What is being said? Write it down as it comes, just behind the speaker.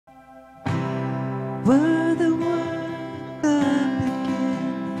were the Word, the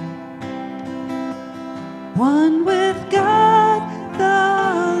beginning, one with God, the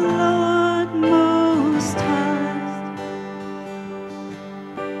Lord Most High.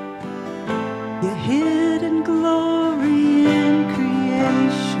 Your hidden glory in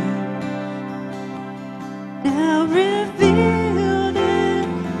creation, now revealed in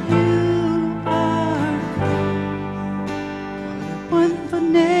you are Christ. What a wonderful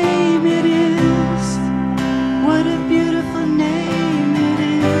name it is. What a beautiful name it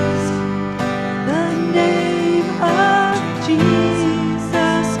is. The name of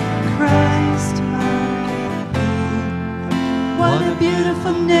Jesus Christ, my King. What a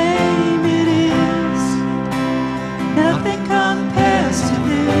beautiful name it is. Nothing compares to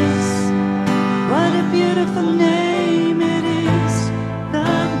this. What a beautiful name it is.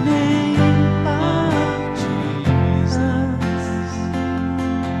 The name of Jesus.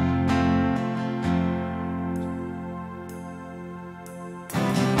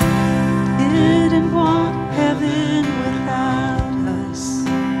 Didn't want heaven without us.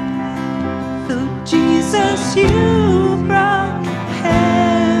 Through Jesus you brought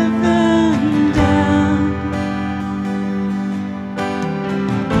heaven down.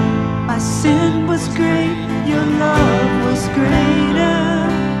 My sin was great, your love was greater.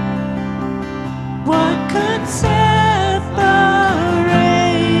 What could separate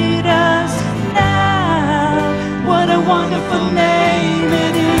us now? What a wonderful name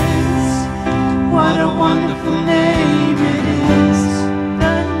it is. What a wonderful name it is.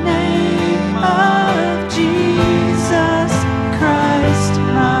 The name of Jesus Christ,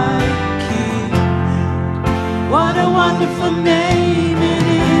 my King. What a wonderful name it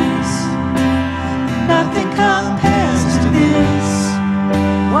is. Nothing compares to this.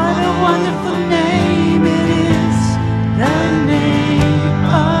 What a wonderful name it is. The name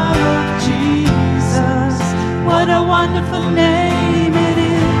of Jesus. What a wonderful name it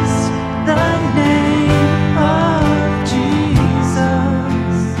is. The name of Jesus.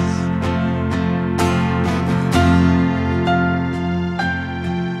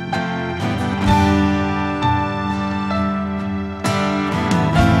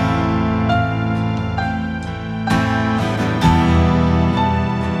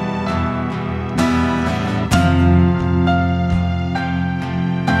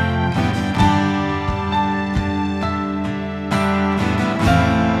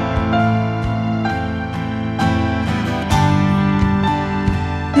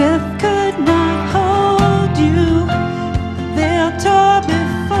 Death could not hold you. The veil tore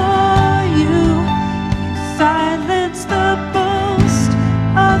before you. You silenced the boast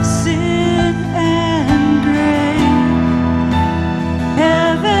of sin and grave.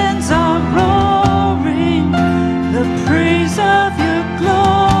 Heavens are roaring the praise of your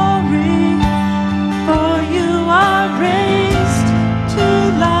glory. For you are raised to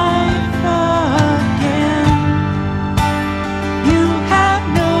life again. You have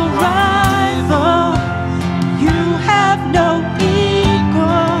no rival, you have no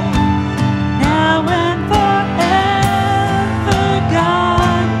equal, now and forever,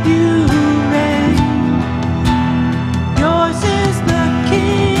 God, you reign. Yours is the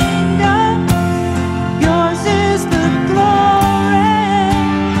kingdom, yours is the glory,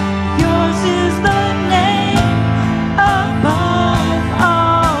 yours is the name above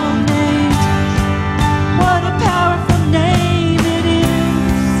all names. What a powerful name it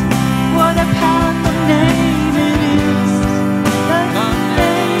is. What a powerful name it is. The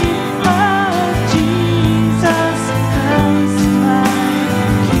name of Jesus Christ, my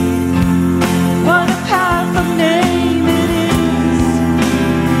King. What a powerful name it is.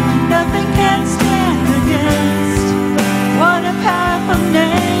 Nothing can stand against. What a powerful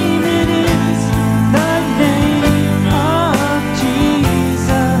name it is. The name of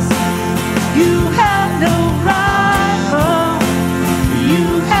Jesus. You have no rival, you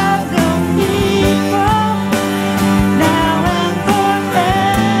have no equal, now and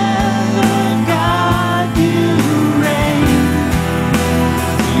forever, God, you reign.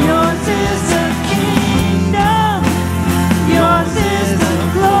 Yours is the kingdom, yours is the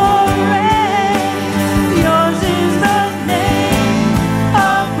glory, yours is the name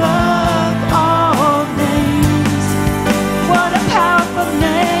above all names. What a powerful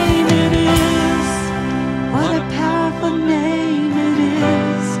name it is. What a powerful name it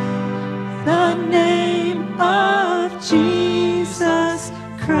is. The name of Jesus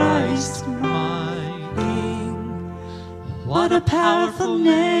Christ, my King. What a powerful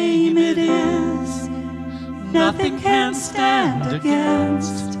name it is. Nothing can stand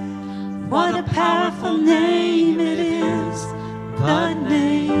against. What a powerful name it is. The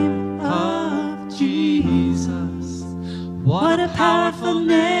name of Jesus. powerful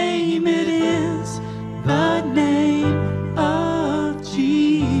name it is, the name of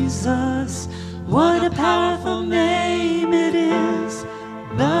Jesus. What a powerful name it is,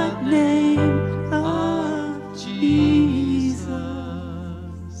 the name of Jesus.